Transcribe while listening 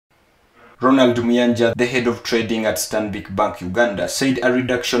Ronald Muyanja, the head of trading at Stanbic Bank Uganda, said a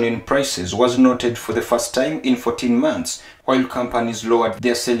reduction in prices was noted for the first time in 14 months, while companies lowered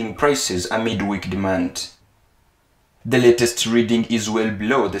their selling prices amid weak demand. The latest reading is well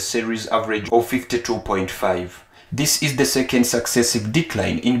below the series average of 52.5. This is the second successive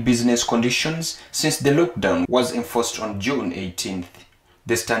decline in business conditions since the lockdown was enforced on June 18th.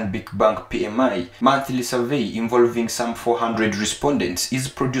 The Stanbic Bank PMI monthly survey involving some 400 respondents is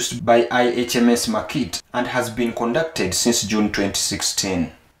produced by IHMS Market and has been conducted since June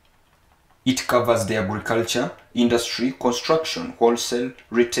 2016. It covers the agriculture, industry, construction, wholesale,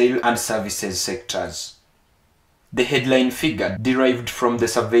 retail and services sectors. The headline figure derived from the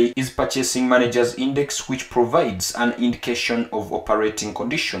survey is Purchasing Managers Index, which provides an indication of operating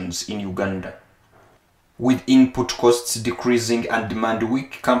conditions in Uganda. With input costs decreasing and demand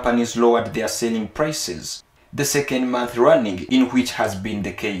weak, companies lowered their selling prices, the second month running in which has been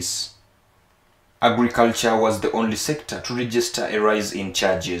the case. Agriculture was the only sector to register a rise in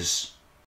charges.